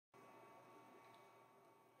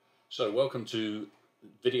So welcome to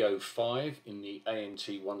video 5 in the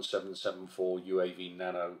ANT1774 UAV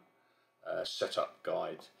Nano setup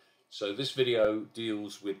guide. So this video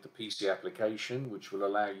deals with the PC application, which will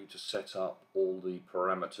allow you to set up all the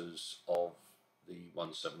parameters of the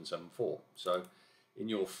 1774. So in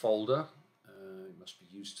your folder, you must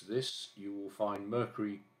be used to this, you will find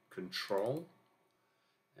Mercury Control,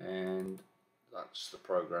 and that's the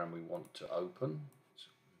program we want to open. So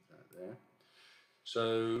move that there.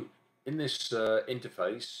 So in this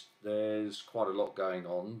interface, there's quite a lot going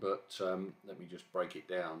on, but let me just break it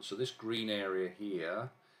down. So this green area here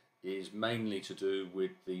is mainly to do with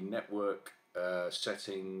the network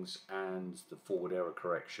settings and the forward error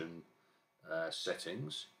correction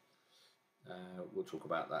settings. We'll talk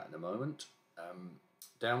about that in a moment.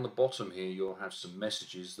 Down the bottom here, you'll have some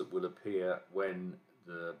messages that will appear when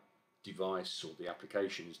the device or the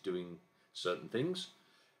application is doing certain things.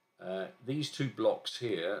 These two blocks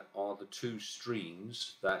here are the two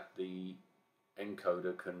streams that the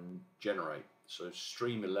encoder can generate. So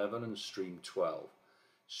stream 11 and stream 12.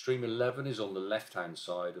 Stream 11 is on the left hand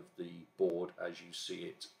side of the board as you see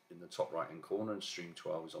it in the top right hand corner, and stream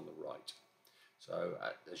 12 is on the right. So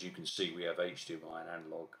as you can see, we have HDMI and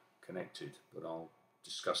analog connected, but I'll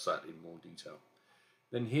discuss that in more detail.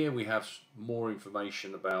 Then here we have more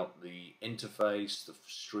information about the interface, the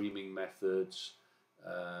streaming methods,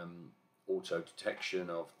 auto detection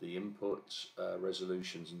of the input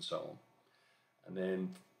resolutions and so on. And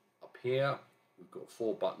then up here we've got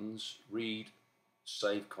 4 buttons: read,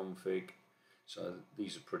 save config. So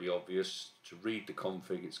these are pretty obvious. To read the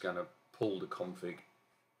config, it's going to pull the config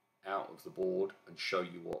out of the board and show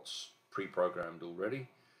you what's pre-programmed already.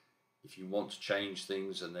 If you want to change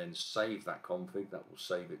things and then save that config, that will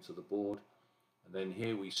save it to the board. And then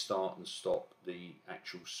here we start and stop the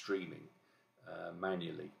actual streaming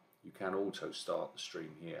manually. You can auto start the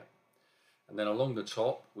stream here. And then along the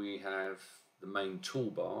top we have the main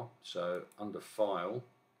toolbar. So under File,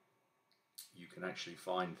 you can actually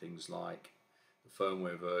find things like the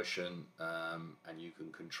firmware version, and you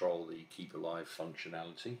can control the keep alive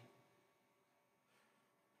functionality.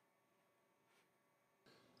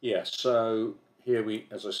 Yeah, so here we,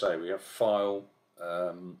 as I say, we have File.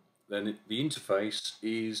 Then the interface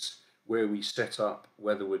is where we set up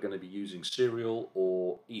whether we're going to be using serial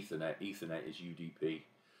or Ethernet. Ethernet is UDP,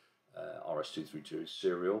 RS-232 is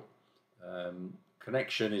serial.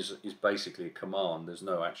 Connection is basically a command, there's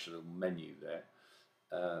no actual menu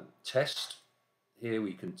there. Test, here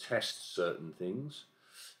we can test certain things,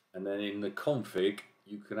 and then in the config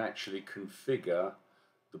you can actually configure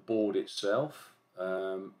the board itself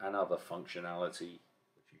and other functionality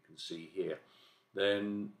that you can see here.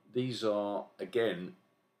 Then these are, again,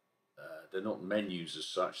 they're not menus as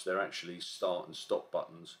such, they're actually start and stop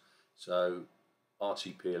buttons. So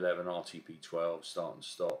RTP11, RTP12, start and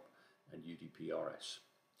stop, and UDP-RS.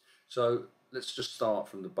 So let's just start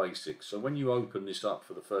from the basics. So when you open this up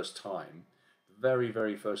for the first time, the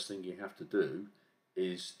very first thing you have to do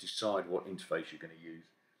is decide what interface you're going to use.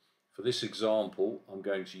 For this example, I'm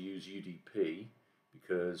going to use UDP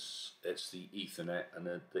because it's the Ethernet and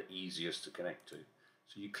the easiest to connect to.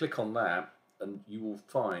 So you click on that and you will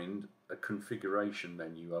find a configuration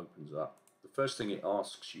menu opens up. The first thing it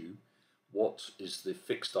asks you, what is the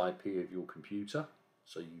fixed IP of your computer?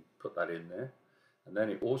 So you put that in there, and then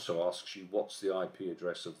it also asks you what's the IP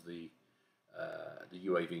address of the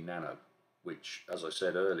UAV Nano, which, as I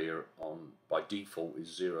said earlier, by default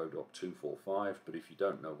is 0.245, but if you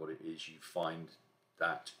don't know what it is, you find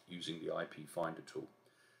that using the IP Finder tool.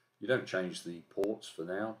 You don't change the ports for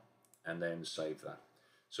now, and then save that.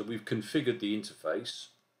 So we've configured the interface.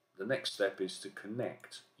 The next step is to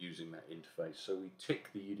connect using that interface. So we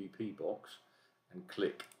tick the UDP box and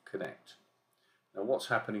click connect. Now what's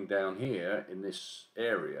happening down here in this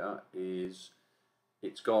area is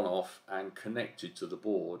it's gone off and connected to the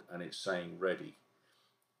board, and it's saying ready.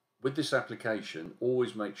 With this application,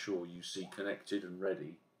 always make sure you see connected and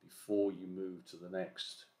ready before you move to the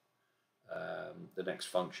next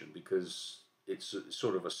function, because it's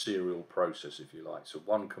sort of a serial process, if you like. So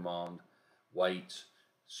one command, wait,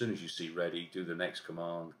 as soon as you see ready, do the next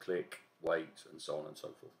command, click, wait, and so on and so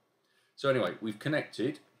forth. So anyway, we've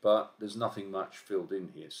connected, but there's nothing much filled in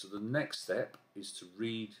here. So the next step is to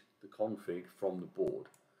read the config from the board.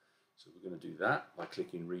 So we're going to do that by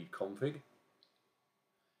clicking read config.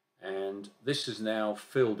 And this is now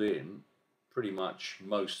filled in pretty much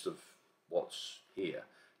most of what's here.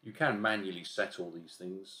 You can manually set all these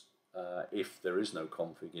things if there is no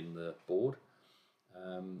config in the board.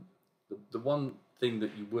 The one thing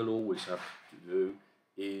that you will always have to do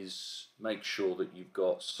is make sure that you've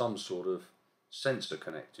got some sort of sensor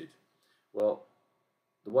connected. Well,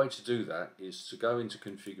 the way to do that is to go into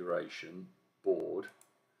configuration, board,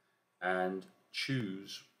 and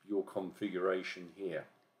choose your configuration here.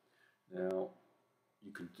 Now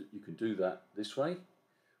you can do that this way,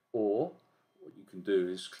 or what you can do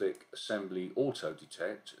is click assembly auto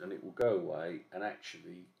detect, and it will go away and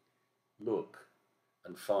actually look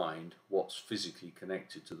and find what's physically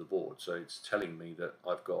connected to the board. So it's telling me that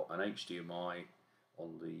I've got an HDMI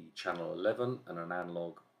on the channel 11 and an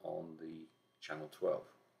analog on the channel 12.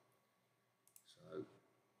 So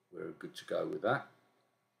we're good to go with that.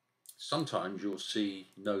 Sometimes you'll see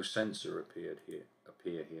no sensor appear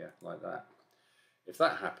here like that. If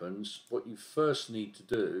that happens, what you first need to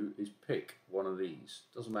do is pick one of these.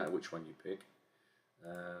 Doesn't matter which one you pick.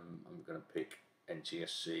 I'm going to pick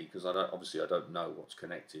NTSC because obviously I don't know what's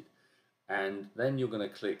connected. And then you're going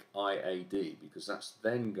to click IAD because that's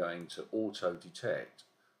then going to auto detect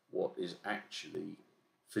what is actually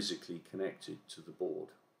physically connected to the board.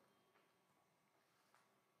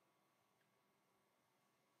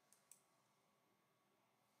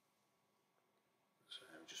 So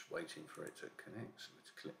I'm just waiting for it to connect. So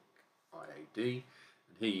let's click IAD.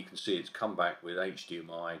 And here you can see it's come back with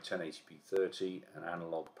HDMI 1080p30 and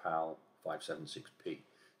analog PAL 576p.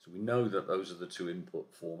 So we know that those are the two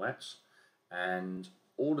input formats, and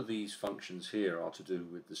all of these functions here are to do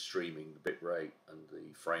with the streaming, the bit rate and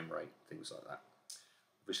the frame rate, things like that.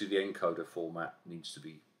 Obviously the encoder format needs to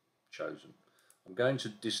be chosen. I'm going to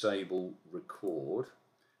disable record,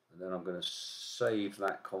 and then I'm going to save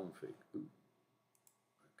that config. Ooh.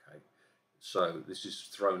 Okay, so this is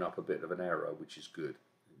thrown up a bit of an error, which is good.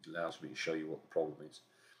 It allows me to show you what the problem is.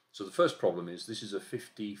 So the first problem is this is a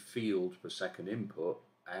 50 field per second input,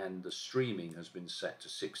 and the streaming has been set to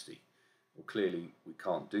 60. Well, clearly we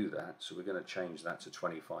can't do that, so we're going to change that to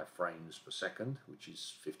 25 frames per second, which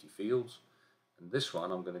is 50 fields. And this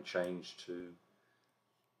one I'm going to change to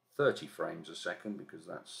 30 frames a second because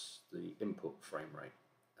that's the input frame rate.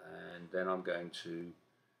 And then I'm going to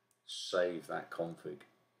save that config.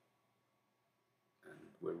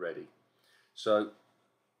 And we're ready. So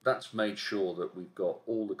that's made sure that we've got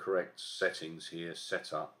all the correct settings here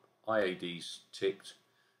set up. IAD's ticked,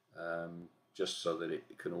 just so that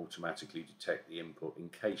it can automatically detect the input in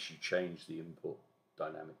case you change the input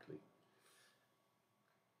dynamically.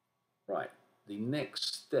 Right, the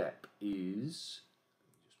next step is,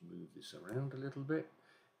 just move this around a little bit,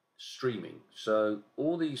 streaming. So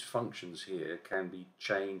all these functions here can be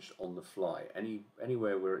changed on the fly.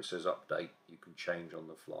 Anywhere where it says update, you can change on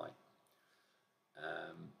the fly.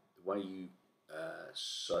 The way you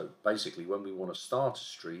so basically when we want to start a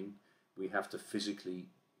stream, we have to physically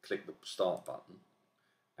click the start button,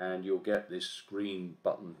 and you'll get this green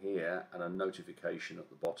button here and a notification at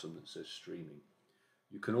the bottom that says streaming.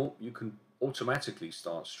 You can automatically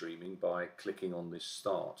start streaming by clicking on this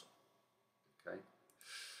start. Okay.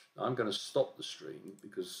 Now I'm going to stop the stream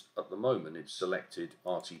because at the moment it's selected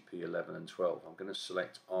RTP 11 and 12. I'm going to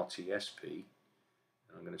select RTSP,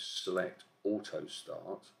 and I'm going to select auto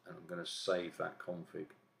start, and I'm going to save that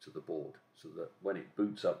config to the board so that when it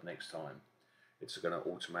boots up next time, it's going to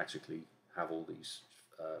automatically have all these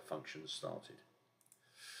functions started.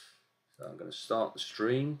 So I'm going to start the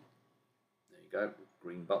stream. There you go,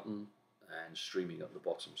 green button and streaming at the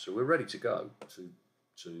bottom. So we're ready to go to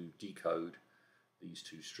decode these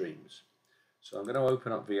two streams. So I'm going to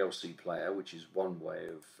open up VLC Player, which is one way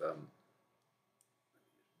of move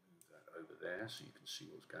that over there so you can see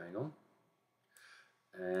what's going on.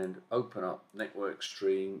 And open up network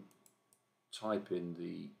stream, type in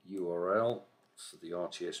the URL for the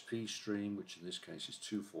RTSP stream, which in this case is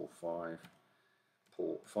 245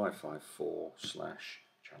 port 554 /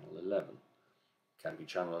 channel 11. Can be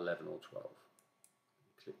channel 11 or 12.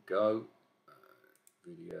 Click go,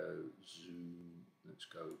 video, zoom, let's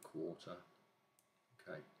go quarter.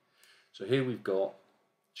 Okay, so here we've got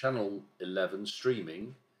channel 11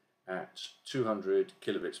 streaming at 200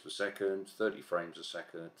 kilobits per second, 30 frames a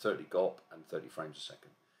second, 30 GOP and 30 frames a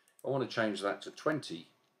second. If I want to change that to 20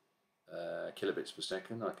 kilobits per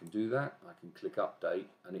second, I can do that. I can click update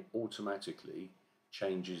and it automatically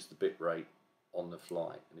changes the bit rate on the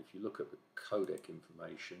fly. And if you look at the codec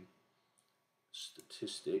information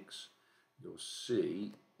statistics, you'll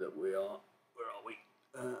see that we are, where are we?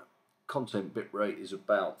 Content bit rate is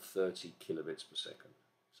about 30 kilobits per second.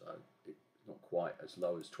 So it's not quite as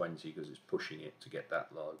low as 20 because it's pushing it to get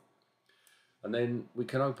that low. And then we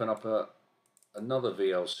can open up another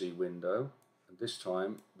VLC window, and this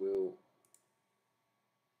time we'll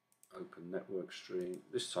open network stream.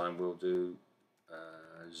 This time we'll do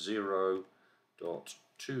 0.245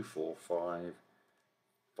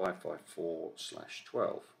 554 /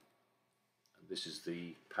 12. this is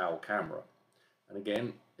the PAL camera. And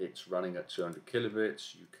again, it's running at 200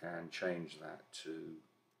 kilobits. You can change that to,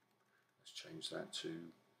 let's change that to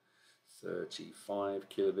 35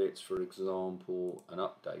 kilobits, for example, and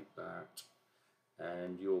update that.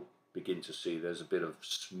 And you'll begin to see there's a bit of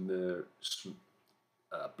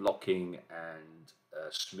blocking and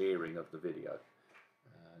smearing of the video.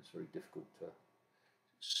 It's very difficult to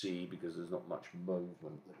see because there's not much movement.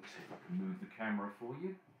 Let me see if I can move the camera for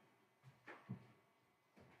you.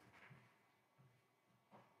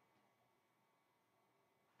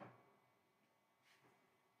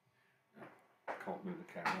 Can't move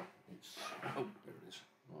the camera. It's, oh, there it is.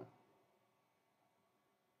 Right.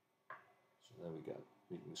 So there we go.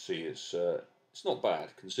 You can see it's not bad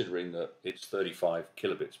considering that it's 35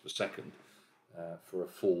 kilobits per second for a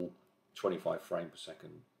full 25 frame per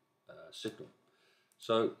second signal.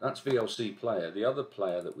 So that's VLC player. The other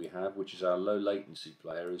player that we have, which is our low latency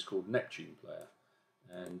player, is called Neptune player.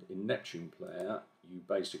 And in Neptune player, you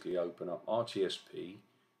basically open up RTSP,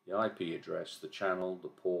 the IP address, the channel, the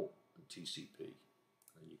port, and TCP,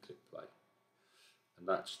 and you click play. And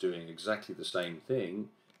that's doing exactly the same thing,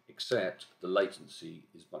 except the latency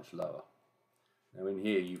is much lower. Now in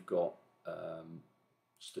here you've got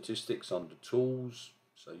statistics under tools,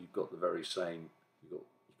 so you've got the very same, you can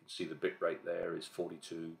see the bit rate there is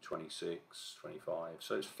 42, 26, 25,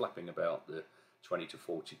 so it's flapping about the 20 to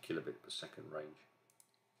 40 kilobit per second range.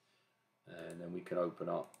 And then we can open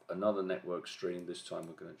up another network stream. This time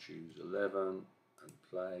we're going to choose 11 and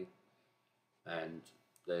play, and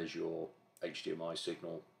there's your HDMI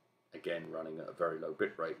signal, again running at a very low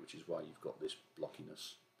bit rate, which is why you've got this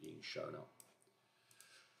blockiness being shown up.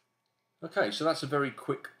 Okay, so that's a very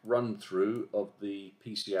quick run through of the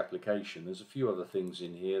PC application. There's a few other things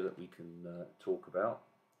in here that we can talk about.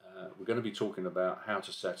 We're going to be talking about how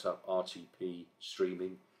to set up RTP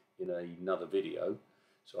streaming in another video,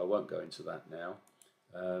 so I won't go into that now.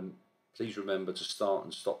 Please remember to start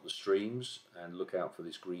and stop the streams and look out for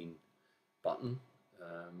this green button.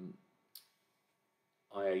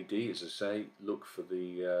 IAD, as I say, look for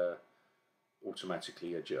the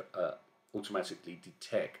automatically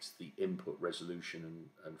detect the input resolution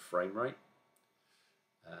and frame rate.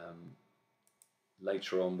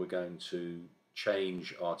 Later on we're going to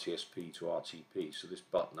change RTSP to RTP, so this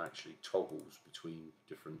button actually toggles between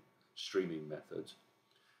different streaming methods.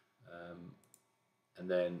 And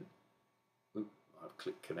then I've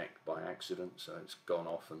clicked connect by accident, so it's gone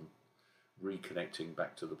off and reconnecting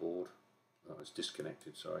back to the board. Oh, it's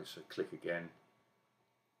disconnected, sorry, so click again.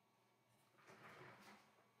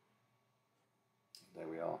 There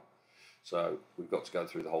we are. So we've got to go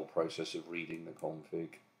through the whole process of reading the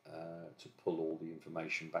config to pull all the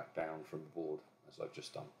information back down from the board, as I've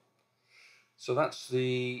just done. So that's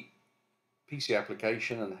the PC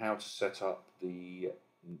application and how to set up the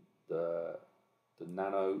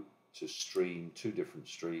Nano to stream two different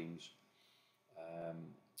streams.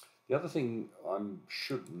 The other thing I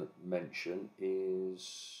should mention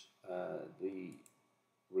is the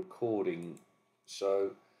recording.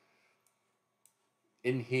 So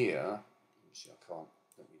in here, let me see, I can't,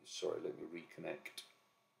 let me reconnect.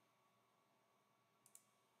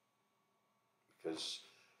 Because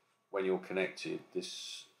when you're connected,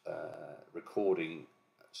 this recording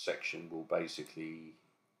section will basically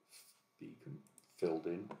be filled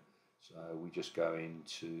in. So we just go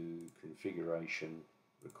into configuration,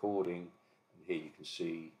 recording, and here you can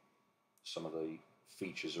see some of the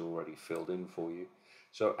features are already filled in for you.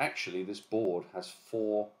 So actually this board has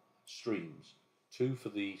 4 streams, 2 for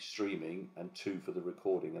the streaming and 2 for the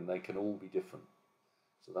recording, and they can all be different.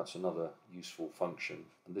 So that's another useful function,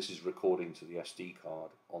 and this is recording to the SD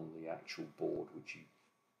card on the actual board, which you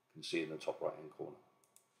can see in the top right hand corner.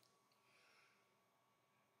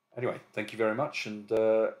 Anyway, thank you very much, and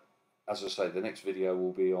as I say, the next video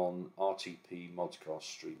will be on RTP multicast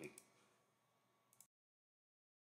streaming.